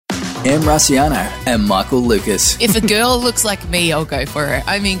Em Rusciano and Michael Lucas. If a girl looks like me, I'll go for her.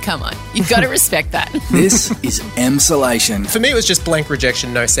 I mean, come on. You've got to respect that. This is Emsolation. For me, it was just blank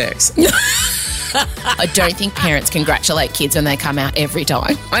rejection, no sex. I don't think parents congratulate kids when they come out every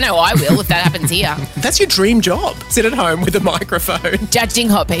time. I know I will if that happens here. That's your dream job. Sit at home with a microphone. Judging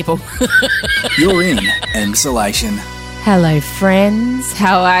hot people. You're in Emsolation. Hello, friends.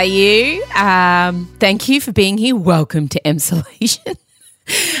 How are you? Thank you for being here. Welcome to Emsolation.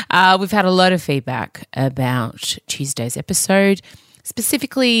 We've had a lot of feedback about Tuesday's episode,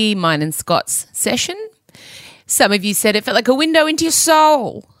 specifically mine and Scott's session. Some of you said it felt like a window into your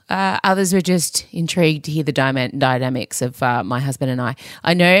soul. Others were just intrigued to hear the dynamics of my husband and I.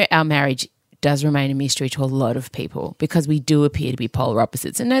 I know our marriage does remain a mystery to a lot of people because we do appear to be polar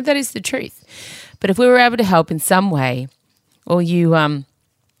opposites, and no, that is the truth. But if we were able to help in some way, all you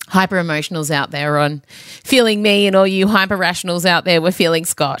hyper-emotionals out there on feeling me and all you hyper-rationals out there were feeling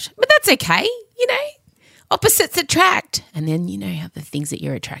Scott. But that's okay, you know. Opposites attract. And then you know how the things that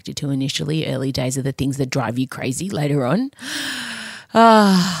you're attracted to initially, early days, are the things that drive you crazy later on.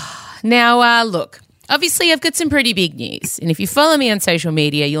 Now, look, obviously I've got some pretty big news. And if you follow me on social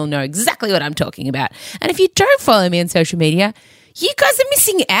media, you'll know exactly what I'm talking about. And if you don't follow me on social media, you guys are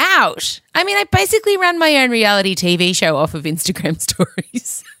missing out. I mean, I basically run my own reality TV show off of Instagram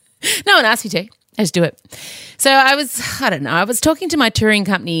stories. No one asked me to. I just do it. So I was talking to my touring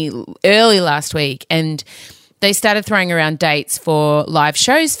company early last week, and they started throwing around dates for live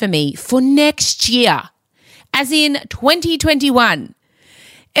shows for me for next year, as in 2021.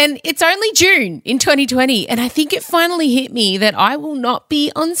 And it's only June in 2020, and I think it finally hit me that I will not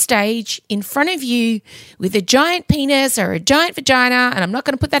be on stage in front of you with a giant penis or a giant vagina, and I'm not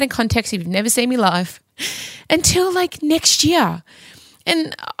going to put that in context if you've never seen me live, until like next year.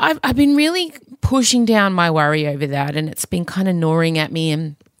 And I've been really pushing down my worry over that, and it's been kind of gnawing at me,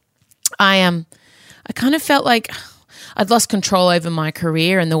 and I kind of felt like I'd lost control over my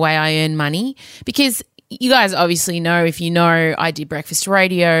career and the way I earn money, because you guys obviously know, if you know, I did breakfast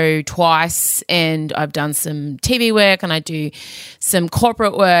radio twice, and I've done some TV work and I do some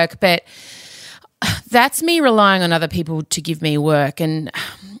corporate work, but that's me relying on other people to give me work. And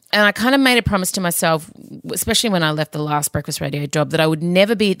I kind of made a promise to myself, especially when I left the last breakfast radio job, that I would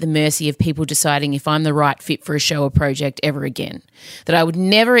never be at the mercy of people deciding if I'm the right fit for a show or project ever again, that I would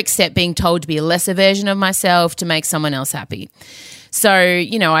never accept being told to be a lesser version of myself to make someone else happy. So,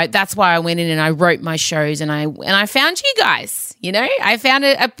 you know, that's why I went in and I wrote my shows, and I found you guys, you know. I found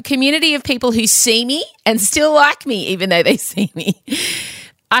a community of people who see me and still like me even though they see me.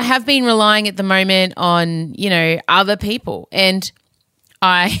 I have been relying at the moment on, you know, other people, and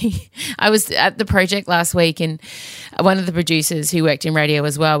I was at the project last week, and one of the producers who worked in radio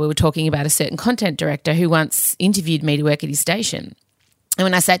as well, we were talking about a certain content director who once interviewed me to work at his station. And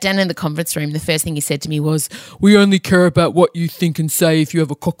when I sat down in the conference room, the first thing he said to me was, "We only care about what you think and say if you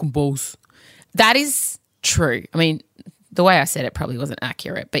have a cock and balls." That is true. I mean, the way I said it probably wasn't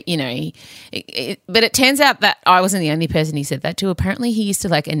accurate, but, you know, but it turns out that I wasn't the only person he said that to. Apparently he used to,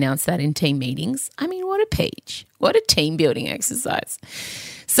 like, announce that in team meetings. I mean, what a peach. What a team-building exercise.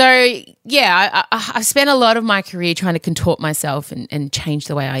 So, yeah, I've spent a lot of my career trying to contort myself and change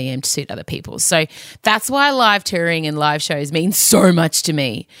the way I am to suit other people. So that's why live touring and live shows mean so much to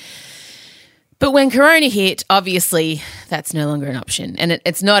me. But when Corona hit, obviously that's no longer an option, and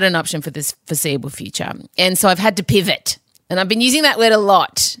it's not an option for this foreseeable future. And so I've had to pivot, and I've been using that word a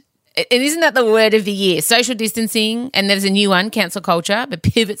lot. And isn't that the word of the year? Social distancing, and there's a new one, cancel culture, but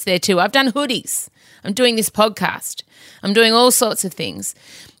pivot's there too. I've done hoodies. I'm doing this podcast. I'm doing all sorts of things.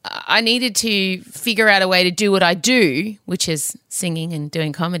 I needed to figure out a way to do what I do, which is singing and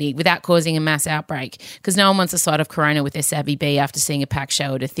doing comedy, without causing a mass outbreak, because no one wants a sight of Corona with their savvy bee after seeing a packed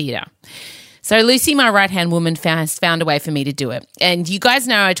show at a theatre. So Lucy, my right-hand woman, found a way for me to do it. And you guys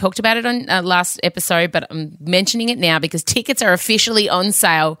know I talked about it on last episode, but I'm mentioning it now because tickets are officially on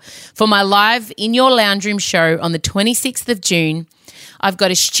sale for my live In Your Lounge Room show on the 26th of June. I've got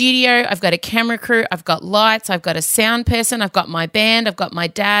a studio, I've got a camera crew, I've got lights, I've got a sound person, I've got my band, I've got my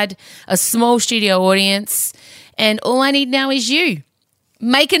dad, a small studio audience, and all I need now is you.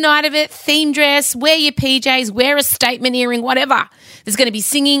 Make a night of it, theme dress, wear your PJs, wear a statement earring, whatever. There's going to be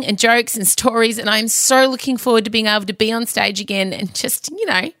singing and jokes and stories, and I'm so looking forward to being able to be on stage again and just, you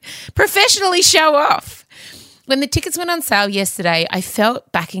know, professionally show off. When the tickets went on sale yesterday, I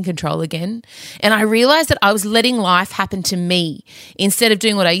felt back in control again, and I realised that I was letting life happen to me instead of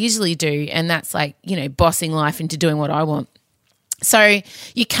doing what I usually do, and that's like, you know, bossing life into doing what I want. So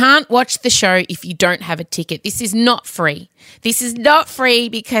you can't watch the show if you don't have a ticket. This is not free. This is not free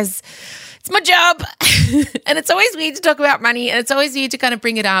because It's my job. And it's always weird to talk about money, and it's always weird to kind of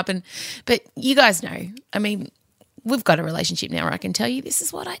bring it up. But you guys know, I mean, we've got a relationship now where I can tell you this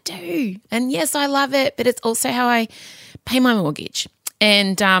is what I do. And yes, I love it, but it's also how I pay my mortgage.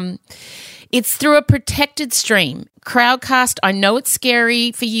 And it's through a protected stream. Crowdcast, I know it's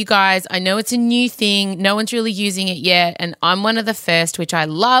scary for you guys. I know it's a new thing. No one's really using it yet, and I'm one of the first, which I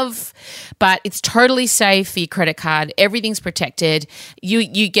love, but it's totally safe for your credit card. Everything's protected.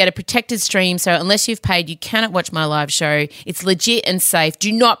 You get a protected stream, so unless you've paid, you cannot watch my live show. It's legit and safe.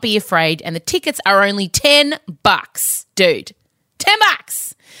 Do not be afraid, and the tickets are only $10, dude.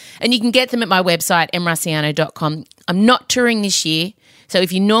 $10. And you can get them at my website, mrusiano.com. I'm not touring this year, so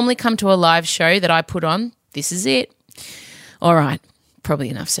if you normally come to a live show that I put on, this is it. All right, probably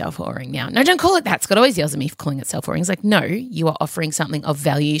enough self-whoring now. No, don't call it that. Scott always yells at me for calling it self-whoring. He's like, no, you are offering something of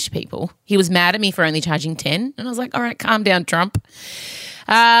value to people. He was mad at me for only charging 10, and I was like, all right, calm down, Trump.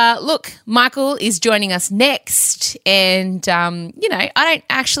 Look, Michael is joining us next, and, I don't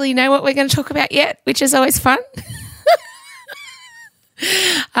actually know what we're going to talk about yet, which is always fun.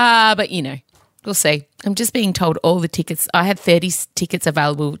 But, we'll see. I'm just being told all the tickets. I had 30 tickets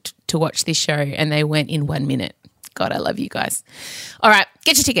available to watch this show, and they went in 1 minute. God, I love you guys. All right,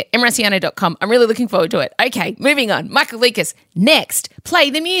 get your ticket, mrusiano.com. I'm really looking forward to it. Okay, moving on. Michael Lucas, next. Play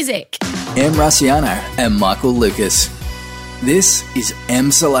the music. M. Rusiano and Michael Lucas. This is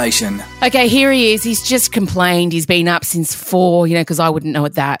Emsolation. Okay, here he is. He's just complained. He's been up since 4, because I wouldn't know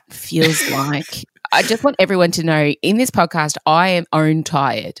what that feels like. I just want everyone to know, in this podcast, I am own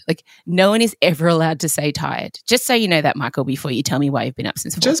tired. Like, no one is ever allowed to say tired. Just so you know that, Michael, before you tell me why you've been up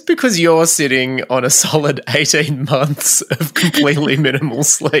since 4. Just because you're sitting on a solid 18 months of completely minimal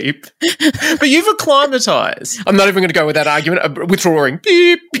sleep. But you've acclimatized. I'm not even going to go with that argument. Withdrawing.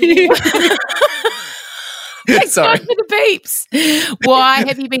 Beep, beep. Sorry. For the beeps. Why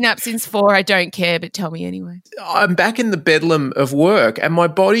have you been up since 4? I don't care, but tell me anyway. I'm back in the bedlam of work, and my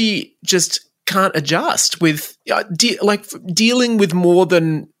body just can't adjust with dealing with more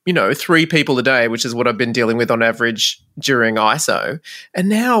than 3 people a day, which is what I've been dealing with on average during ISO, and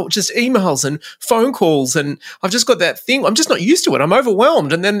now just emails and phone calls, and I've just got that thing. I'm just not used to it. I'm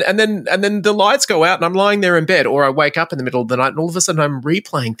overwhelmed, and then the lights go out, and I'm lying there in bed, or I wake up in the middle of the night, and all of a sudden I'm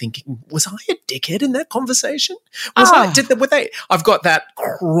replaying, thinking, was I a dickhead in that conversation? I've got that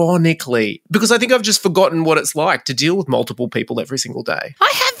chronically because I think I've just forgotten what it's like to deal with multiple people every single day.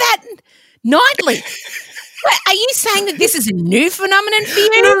 I have that nightly. Are you saying that this is a new phenomenon for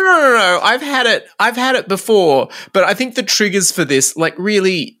you? No. I've had it before, but I think the triggers for this,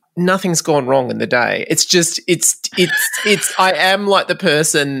 really, nothing's gone wrong in the day. It's just, I am like the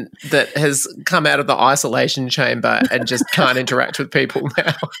person that has come out of the isolation chamber and just can't interact with people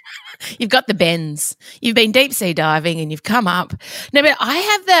now. You've got the bends. You've been deep sea diving and you've come up. No, but I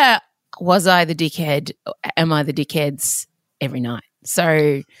have was I the dickhead? Am I the dickheads every night?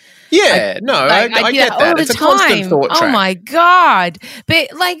 So yeah, I get that. It's a constant thought track. Oh my God. But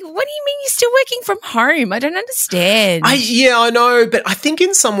what do you mean you're still working from home? I don't understand. I know, but I think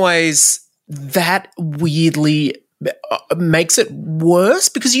in some ways that weirdly makes it worse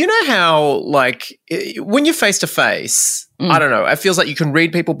because you know how when you're face to face, I don't know, it feels like you can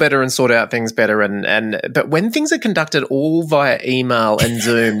read people better and sort out things better but when things are conducted all via email and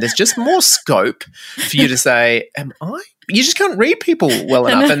Zoom, there's just more scope for you to say, am I? You just can't read people well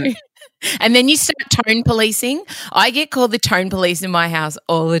enough. And then you start tone policing. I get called the tone police in my house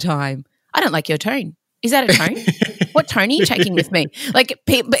all the time. I don't like your tone. Is that a tone? What tone are you taking with me?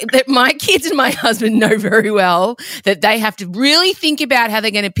 But my kids and my husband know very well that they have to really think about how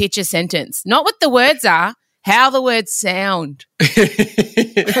they're going to pitch a sentence. Not what the words are, how the words sound.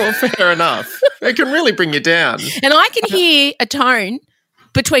 Well, fair enough. It can really bring you down. And I can hear a tone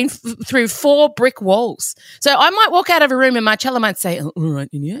through 4 brick walls. So I might walk out of a room and Marcella might say, all right,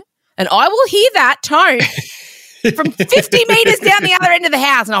 yeah. And I will hear that tone from 50 metres down the other end of the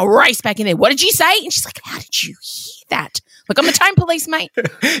house, and I'll race back in there. What did you say? And she's like, how did you hear that? Look, I'm a tone police, mate.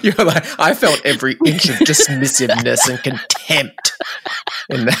 You're like, I felt every inch of dismissiveness and contempt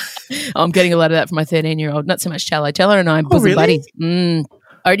in that. I'm getting a lot of that from my 13-year-old. Not so much Teller. Teller and I are bosom buddies.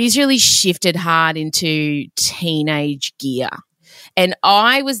 Odie's really shifted hard into teenage gear. And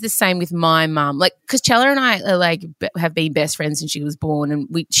I was the same with my mum, because Chella and I are have been best friends since she was born,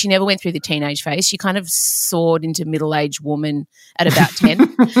 and she never went through the teenage phase. She kind of soared into middle-aged woman at about 10.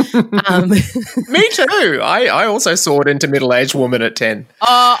 Me too. I also soared into middle-aged woman at 10.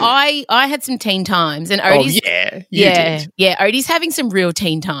 I had some teen times, and Odie's you did. Yeah, Odie's having some real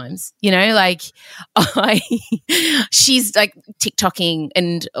teen times. She's TikToking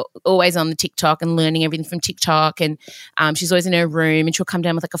and always on the TikTok and learning everything from TikTok, and she's always in her room room and she'll come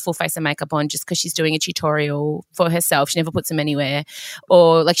down with like a full face of makeup on just because she's doing a tutorial for herself. She never puts them anywhere.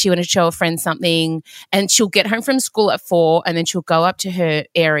 Or like she wanted to show a friend something and she'll get home from school at 4 and then she'll go up to her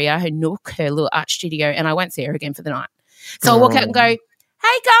area, her nook, her little art studio, and I won't see her again for the night. So I'll walk out and go, hey,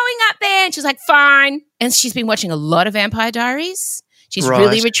 going up there? And she's like, fine. And she's been watching a lot of Vampire Diaries. She's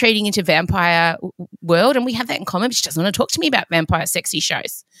really retreating into vampire world, and we have that in common. But she doesn't want to talk to me about vampire sexy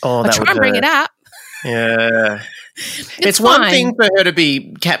shows. Oh, I'll try and bring it up. Yeah. It's one thing for her to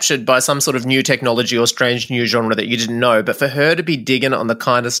be captured by some sort of new technology or strange new genre that you didn't know, but for her to be digging on the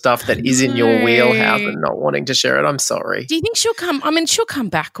kind of stuff that is in your wheelhouse and not wanting to share it, I'm sorry. Do you think she'll come? I mean, she'll come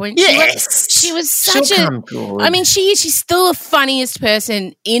back when yes. she was such I mean, she's still the funniest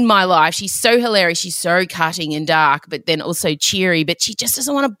person in my life. She's so hilarious. She's so cutting and dark, but then also cheery, but she just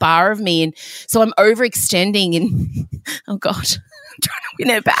doesn't want a bar of me. And so I'm overextending and oh God. Trying to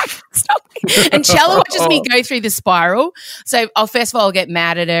win her back. Stop. And Chella watches me go through the spiral. So first of all, I'll get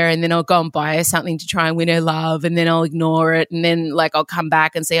mad at her and then I'll go and buy her something to try and win her love and then I'll ignore it and then like I'll come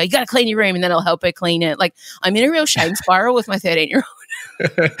back and say, oh, you got to clean your room and then I'll help her clean it. Like I'm in a real shame spiral with my 13-year-old.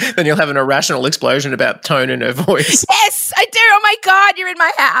 Then you'll have an irrational explosion about tone in her voice. Yes, I do. Oh, my God, you're in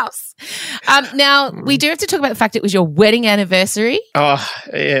my house. Now, we do have to talk about the fact it was your wedding anniversary. Oh,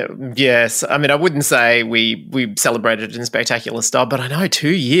 yeah, yes. I mean, I wouldn't say we celebrated in spectacular style, but I know 2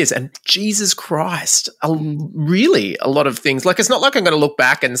 years and Jesus Christ, really a lot of things. Like it's not like I'm going to look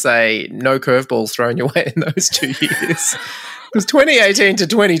back and say no curveballs thrown your way in those 2 years. It was 2018 to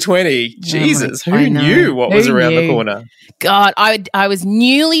 2020. Jesus, who knew what was around the corner? God, I was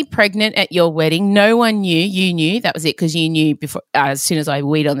newly pregnant at your wedding. No one knew. You knew. That was it because you knew before as soon as I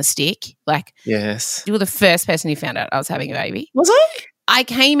weed on the stick. Like, yes. You were the first person who found out I was having a baby. Was I? I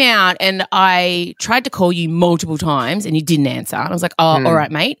came out and I tried to call you multiple times and you didn't answer. And I was like, oh, all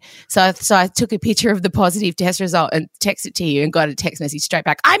right, mate. So I took a picture of the positive test result and texted it to you and got a text message straight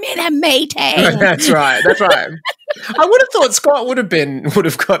back. I'm in a meeting. That's right. That's right. I would have thought Scott would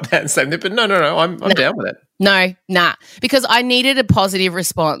have got that same thing, but no. I'm down with it. No, nah, because I needed a positive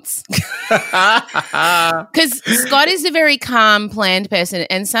response. Because Scott is a very calm, planned person,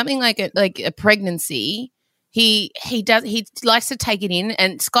 and something like a pregnancy. He likes to take it in,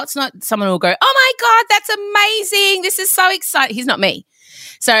 and Scott's not someone who will go, oh my God, that's amazing. This is so exciting. He's not me.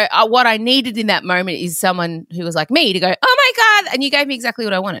 So what I needed in that moment is someone who was like me to go, oh my God, and you gave me exactly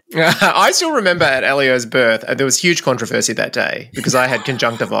what I wanted. I still remember at Elio's birth, there was huge controversy that day because I had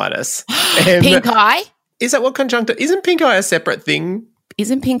conjunctivitis. Pink eye? Is that what isn't pink eye a separate thing?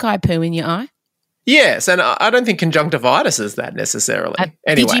 Isn't pink eye poo in your eye? Yes, and I don't think conjunctivitis is that necessarily.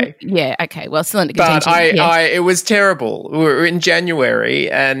 Anyway. Okay. Well, still under contention. But it was terrible. We were in January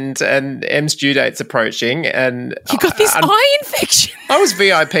and M's due date's approaching and you got this eye infection. I was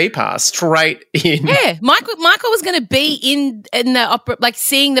VIP pass straight in. Yeah, Michael was going to be in the opera, like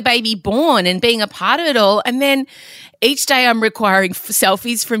seeing the baby born and being a part of it all, and then each day I'm requiring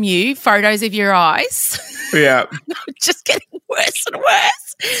selfies from you, photos of your eyes. Yeah. Just getting worse and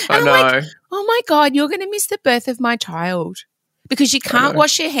worse. I know. Like, oh, my God, you're going to miss the birth of my child because you can't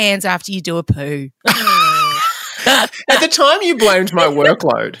wash your hands after you do a poo. At the time you blamed my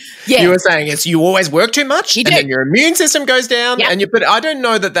workload. Yeah. You were saying you always work too much and then your immune system goes down. Yep. But I don't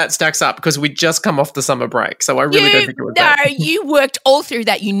know that stacks up because we'd just come off the summer break. So I really don't think it was that. No, you worked all through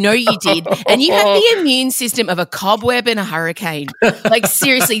that. You know you did. And you have the immune system of a cobweb and a hurricane. Like,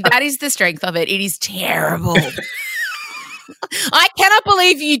 seriously, that is the strength of it. It is terrible. I cannot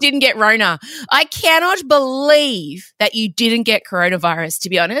believe you didn't get Rona. I cannot believe that you didn't get coronavirus, to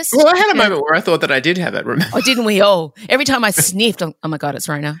be honest. Well, I had a moment where I thought that I did have it, remember? Oh, didn't we all? Every time I sniffed, oh my God, it's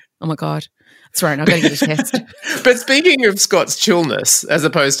Rona. Oh my God, it's Rona. I've got to get a test. But speaking of Scott's chillness, as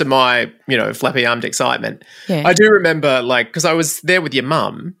opposed to my, flappy-armed excitement, I do remember, because I was there with your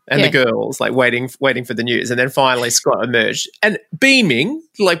mum and the girls, waiting for the news, and then finally Scott emerged and beaming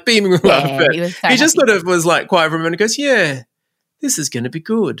with love. He just sort of was quiet for a minute and goes, yeah, this is going to be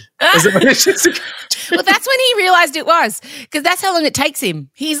good. Well, that's when he realised it was, because that's how long it takes him.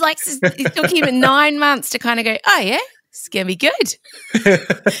 It took him 9 months to kind of go, oh, yeah, it's going to be good.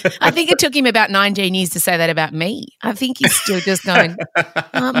 I think it took him about 19 years to say that about me. I think he's still just going,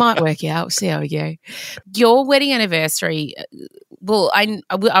 oh, it might work out. We'll see how we go. Your wedding anniversary, well, I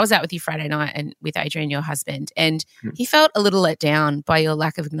was out with you Friday night and with Adrian, your husband, and he felt a little let down by your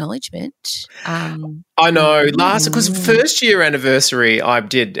lack of acknowledgement. I know. Because first year anniversary, I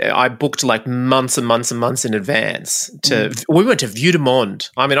booked months and months and months in advance. We went to Vue de Monde.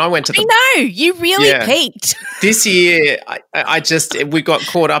 I mean, I went to I know. You really peaked. This year, we got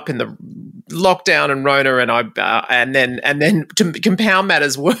caught up in lockdown and Rona, and then to compound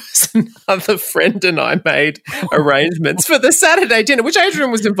matters worse, another friend and I made arrangements for the Saturday dinner, which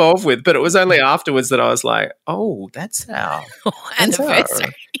Adrian was involved with, but it was only afterwards that I was like, oh, that's our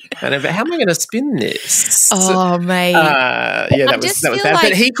anniversary. How am I going to spin this? Oh, mate. That was bad.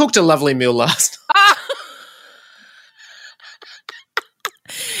 But he cooked a lovely meal last night.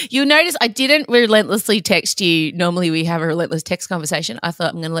 You'll notice I didn't relentlessly text you. Normally we have a relentless text conversation. I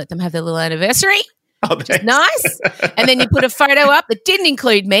thought I'm going to let them have their little anniversary. Oh, which is nice. And then you put a photo up that didn't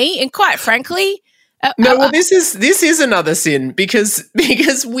include me. And quite frankly, this is another sin because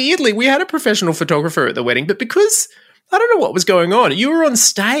weirdly we had a professional photographer at the wedding, but because I don't know what was going on. You were on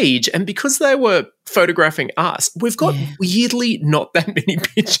stage, and because they were photographing us, we've got weirdly not that many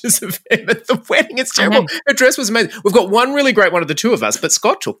pictures of him at the wedding. It's terrible. Her dress was amazing. We've got one really great one of the two of us, but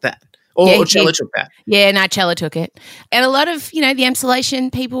Scott took that. Or Chella took that. Yeah, no, Chella took it. And a lot of, the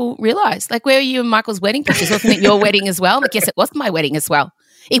Emsolation people realised, like, where were you in Michael's wedding pictures? Wasn't it your wedding as well? Like, yes, it was my wedding as well.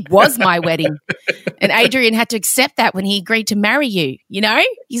 It was my wedding. And Adrian had to accept that when he agreed to marry you,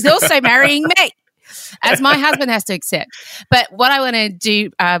 He's also marrying me, as my husband has to accept. But what I want to do,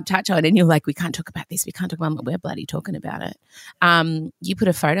 touch on, and you're like, we can't talk about this. We can't talk about it. We're bloody talking about it. You put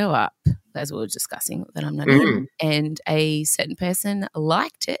a photo up, as we were discussing, that I'm not in, and a certain person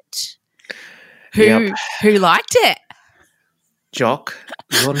liked it. Who liked it? Jock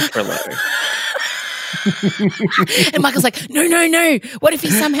Zonfrillo. And Michael's like, no. What if he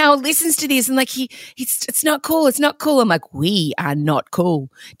somehow listens to this and like it's not cool. It's not cool. I'm like, we are not cool.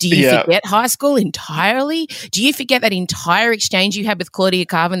 Do you forget high school entirely? Do you forget that entire exchange you had with Claudia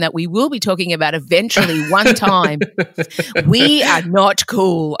Carvin that we will be talking about eventually one time? We are not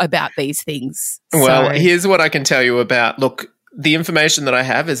cool about these things. Well, here's what I can tell you about. Look, the information that I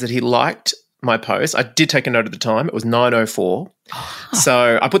have is that he liked my post. I did take a note at the time. It was 9:04.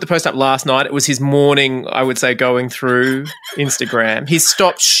 So I put the post up last night. It was his morning, I would say, going through Instagram. He's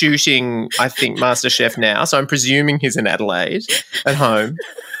stopped shooting, I think, MasterChef now. So I'm presuming he's in Adelaide at home.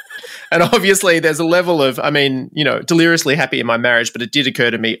 And obviously there's a level of, deliriously happy in my marriage, but it did occur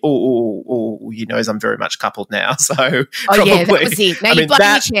to me, he knows I'm very much coupled now. So probably, that was it. Now you've blocked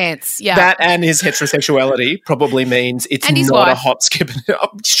your chance. Yeah. That and his heterosexuality probably means it's not wife. a hop, skip.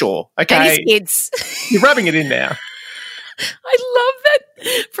 Sure. Okay. And his kids. You're rubbing it in now. I love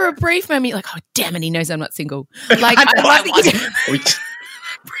that. For a brief moment, you're like, oh, damn it, he knows I'm not single. Like, I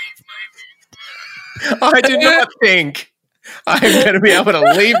do not think I'm going to be able to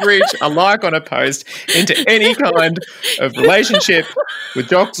leverage a like on a post into any kind of relationship with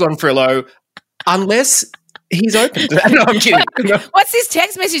Jock Zonfrillo unless he's open to that. No, I'm kidding. No. What's this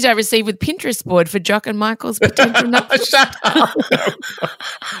text message I received with Pinterest board for Jock and Michael's potential nuptials? Shut up.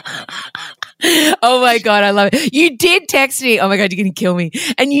 Oh, my God, I love it. You did text me. Oh, my God, you're going to kill me.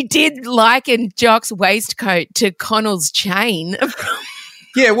 And you did liken Jock's waistcoat to Connell's chain.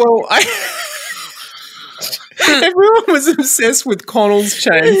 Yeah, well, everyone was obsessed with Connell's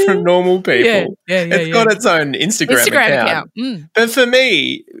chain from Normal People. It's got its own Instagram account. But for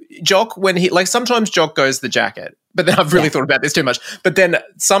me, Jock, sometimes Jock goes the jacket, but then I've really thought about this too much. But then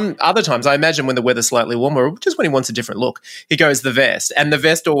some other times, I imagine when the weather's slightly warmer, just when he wants a different look, he goes the vest. And the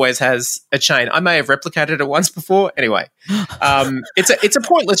vest always has a chain. I may have replicated it once before. Anyway, it's a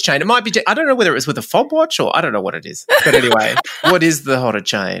pointless chain. It might be, I don't know whether it was with a fob watch or I don't know what it is. But anyway, what is the hotter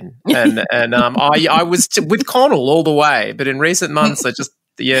chain? And I was with Connell all the way, but in recent months, I just,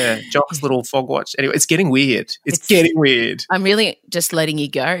 Jock's little fog watch. Anyway, it's getting weird. It's getting weird. I'm really just letting you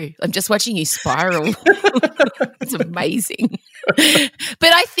go. I'm just watching you spiral. It's amazing. But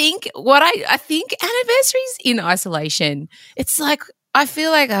I think I think anniversaries in isolation, it's like, I feel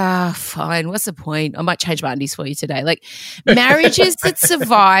like, fine, what's the point? I might change my undies for you today. Like, marriages that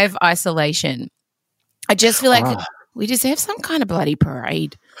survive isolation, I just feel like we deserve some kind of bloody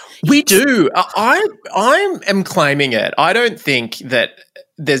parade. We do. I am claiming it. I don't think that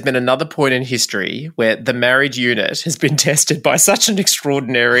there's been another point in history where the marriage unit has been tested by such an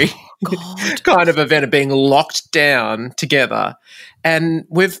extraordinary kind of event of being locked down together. And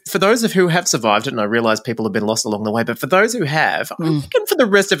for those of who have survived it, and I realise people have been lost along the way, but for those who have, I'm thinking for the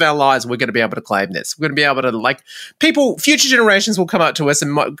rest of our lives, we're going to be able to claim this. We're going to be able to, future generations will come up to us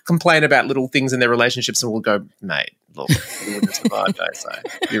and complain about little things in their relationships, and we'll go, mate, look, you wouldn't have survived those, so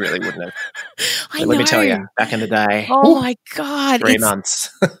you really wouldn't have. Let me tell you, back in the day. Oh, my God. 3 months.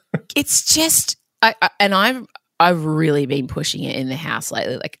 It's just, I've really been pushing it in the house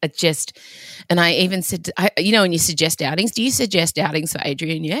lately. Like, and I even said, when you suggest outings, do you suggest outings for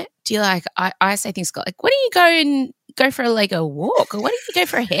Adrian yet? Do you I say things like, why don't you go and go for a Lego walk? Or why don't you go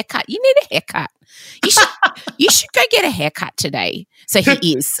for a haircut? You need a haircut. You should go get a haircut today. So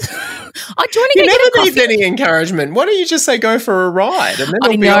he is. Do you want to go get a coffee? Never needs any encouragement. Why don't you just say go for a ride? And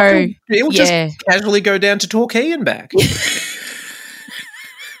then he'll just casually go down to Torquay and back.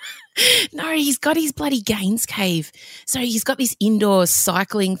 No, he's got his bloody Gaines cave. So he's got this indoor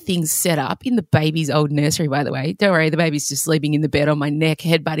cycling thing set up in the baby's old nursery, by the way. Don't worry, the baby's just sleeping in the bed on my neck,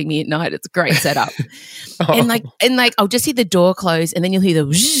 headbutting me at night. It's a great setup. And I'll just hear the door close and then you'll hear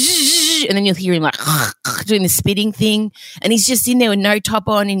the and then you'll hear him like doing the spitting thing. And he's just in there with no top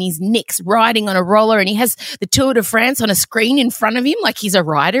on and his neck's riding on a roller and he has the Tour de France on a screen in front of him like he's a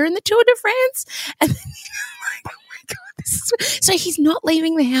rider in the Tour de France. And then so he's not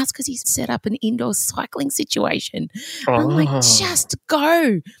leaving the house because he's set up an indoor cycling situation. I'm like, just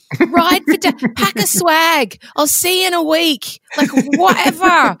go. Ride for pack a swag. I'll see you in a week. Like,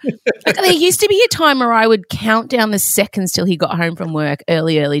 whatever. Like, there used to be a time where I would count down the seconds till he got home from work,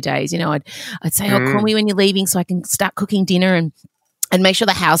 early days. You know, I'd say, call me when you're leaving so I can start cooking dinner and make sure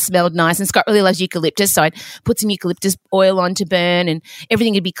the house smelled nice. And Scott really loves eucalyptus, so I'd put some eucalyptus oil on to burn and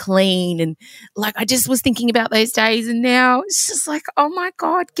everything would be clean. And, like, I just was thinking about those days and now it's just like, oh, my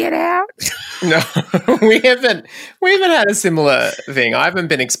God, get out. No, we haven't had a similar thing. I haven't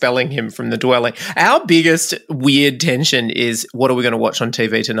been expelling him from the dwelling. Our biggest weird tension is what are we going to watch on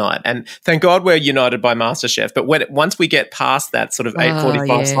TV tonight? And thank God we're united by MasterChef. But once we get past that sort of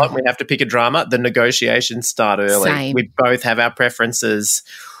 8:45 slot and we have to pick a drama, the negotiations start early. Same. We both have our preferences.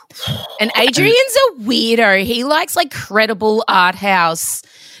 And Adrian's a weirdo. He likes like credible art house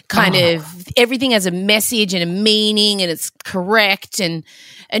kind of everything has a message and a meaning and it's correct and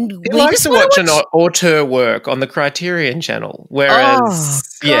he likes to watch an auteur work on the Criterion Channel.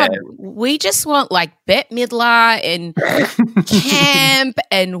 Whereas we just want like Bette Midler and Camp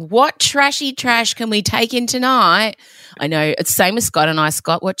and what trashy trash can we take in tonight? I know it's same with Scott and I.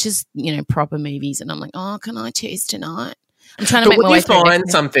 Scott watches, proper movies and I'm like, can I choose tonight? I'm trying to make my way through. When you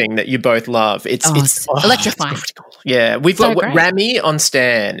find something that you both love, it's electrifying. Yeah, we've got Rami on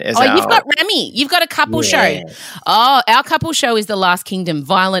Stan. You've got Rami. You've got a couple show. Oh, our couple show is The Last Kingdom,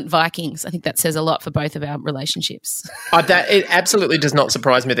 Violent Vikings. I think that says a lot for both of our relationships. It absolutely does not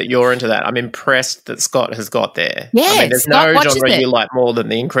surprise me that you're into that. I'm impressed that Scott has got there. Yeah, there's no genre you like more than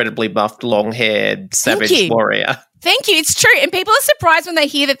the incredibly buffed, long-haired, savage warrior. Thank you. It's true. And people are surprised when they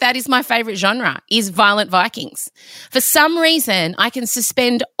hear that is my favourite genre, is Violent Vikings. For some reason, I can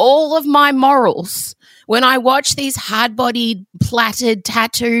suspend all of my morals when I watch these hard-bodied, plaited,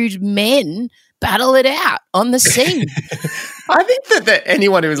 tattooed men battle it out on the scene. I think that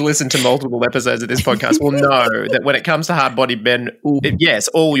anyone who has listened to multiple episodes of this podcast will know that when it comes to hard-bodied men, yes,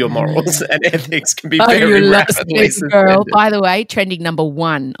 all your morals and ethics can be very rapidly suspended. By the way, trending number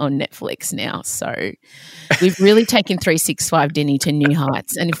 1 on Netflix now. So we've really taken 365 Denny to new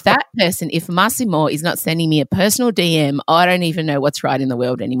heights. And if Massimo is not sending me a personal DM, I don't even know what's right in the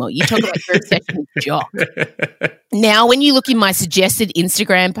world anymore. You talk about your obsession with Jock. Now, when you look in my suggested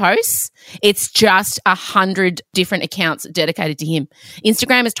Instagram posts, it's just 100 different accounts dedicated to him.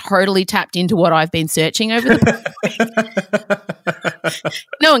 Instagram has totally tapped into what I've been searching over the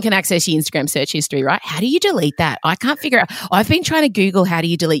No one can access your Instagram search history, right? How do you delete that? I can't figure out. I've been trying to Google how do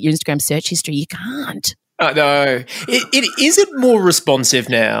you delete your Instagram search history. You can't. No. Is it more responsive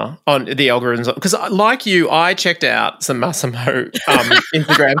now on the algorithms? Because like you, I checked out some Massimo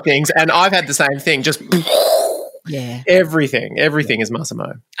Instagram things and I've had the same thing. Just everything is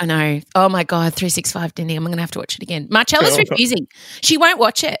Massimo. I know. Oh my God, 365 Denny. I'm going to have to watch it again. Marcella's refusing. She won't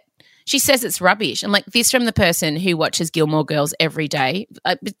watch it. She says it's rubbish. I'm like, this from the person who watches Gilmore Girls every day.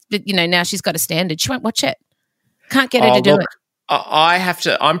 But now she's got a standard. She won't watch it. Can't get her to do it. I have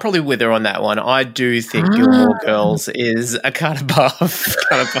to. I'm probably with her on that one. I do think Gilmore Girls is a cut above.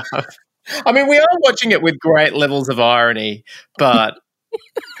 I mean, we are watching it with great levels of irony, but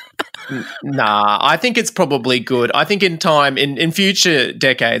nah, I think it's probably good. I think in time, in future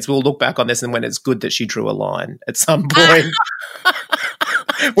decades, we'll look back on this and when it's good that she drew a line at some point.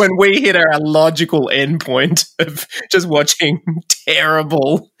 When we hit our logical endpoint of just watching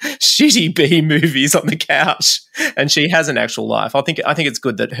terrible, shitty B movies on the couch, and she has an actual life, I think it's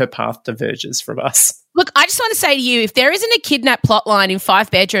good that her path diverges from us. Look, I just want to say to you, if there isn't a kidnap plotline in 5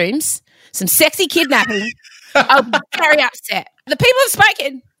 bedrooms, some sexy kidnapping, I'll be very upset. The people have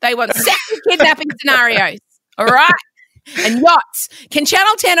spoken. They want sexy kidnapping scenarios. All right. And yachts. Can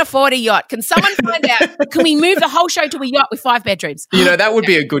Channel 10 afford a yacht? Can someone find out? Can we move the whole show to a yacht with 5 bedrooms? That would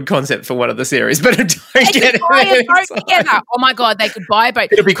be a good concept for one of the series, but don't get it. Buy a boat together. Oh my God, they could buy a boat.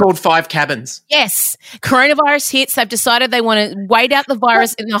 It'll be called 5 Cabins. Yes. Coronavirus hits. They've decided they want to wait out the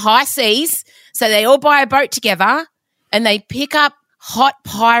virus in the high seas, so they all buy a boat together and they pick up hot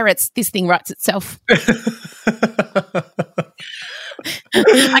pirates. This thing writes itself. I can't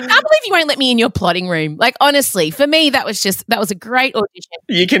believe you won't let me in your plotting room. Like, honestly, for me, that was a great audition.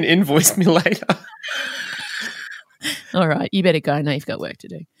 You can invoice me later. All right, you better go. I know you've got work to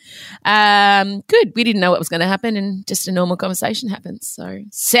do. Good. We didn't know what was going to happen, and just a normal conversation happens. So,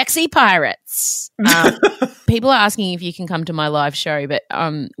 sexy pirates. People are asking if you can come to my live show, but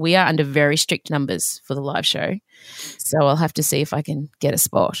we are under very strict numbers for the live show. So I'll have to see if I can get a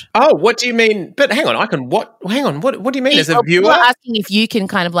spot. Oh, what do you mean? But hang on, I can what? Hang on, what do you mean as a viewer? People are asking if you can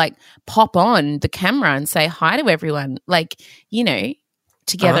kind of like pop on the camera and say hi to everyone, like, you know,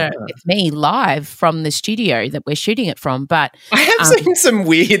 together with me live from the studio that we're shooting it from. But I have seen some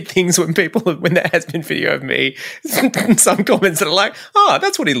weird things when there has been video of me, some comments that are like, oh,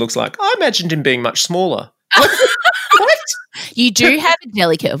 that's what he looks like. I imagined him being much smaller. What? You do have a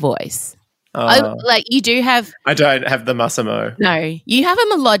delicate voice. You do have. I don't have the Massimo. No, you have a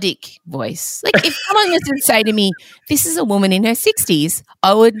melodic voice. Like, if someone was to say to me, "This is a woman in her 60s,"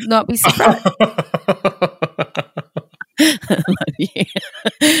 I would not be surprised.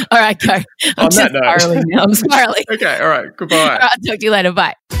 All right, go. I'm spiraling now. I'm spiraling. Okay, all right. Goodbye. All right, I'll talk to you later.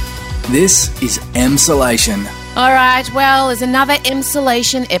 Bye. This is Emsolation. All right, well, as another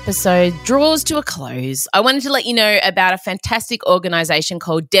Emsolation episode draws to a close, I wanted to let you know about a fantastic organisation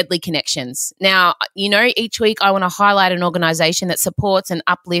called Deadly Connections. Now, you know, each week I want to highlight an organisation that supports and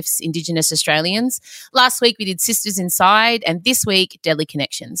uplifts Indigenous Australians. Last week we did Sisters Inside, and this week, Deadly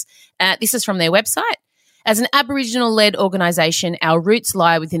Connections. This is from their website. As an Aboriginal-led organisation, our roots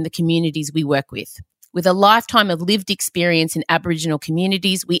lie within the communities we work with. With a lifetime of lived experience in Aboriginal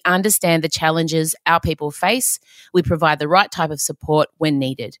communities, we understand the challenges our people face. We provide the right type of support when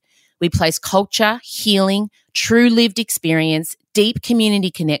needed. We place culture, healing, true lived experience, deep community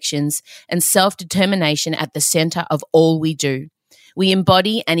connections, and self-determination at the centre of all we do. We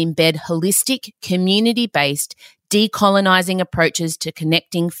embody and embed holistic, community-based, decolonising approaches to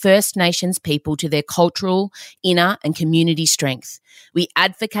connecting First Nations people to their cultural, inner and community strength. We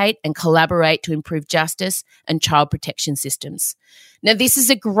advocate and collaborate to improve justice and child protection systems. Now, this is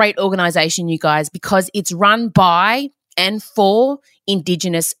a great organisation, you guys, because it's run by and for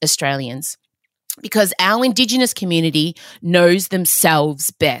Indigenous Australians. Because our Indigenous community knows themselves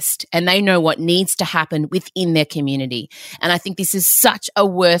best and they know what needs to happen within their community. And I think this is such a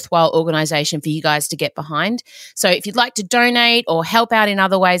worthwhile organisation for you guys to get behind. So if you'd like to donate or help out in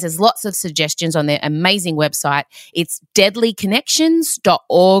other ways, there's lots of suggestions on their amazing website. It's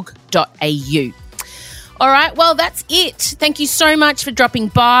deadlyconnections.org.au. All right, well, that's it. Thank you so much for dropping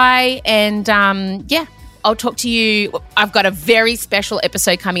by and, I'll talk to you. I've got a very special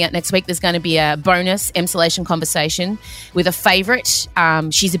episode coming out next week. There's going to be a bonus Emsolation conversation with a favourite.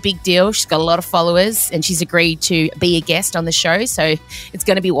 She's a big deal. She's got a lot of followers and she's agreed to be a guest on the show. So it's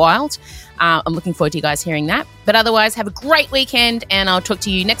going to be wild. I'm looking forward to you guys hearing that. But otherwise, have a great weekend and I'll talk to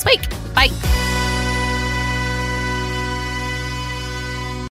you next week. Bye.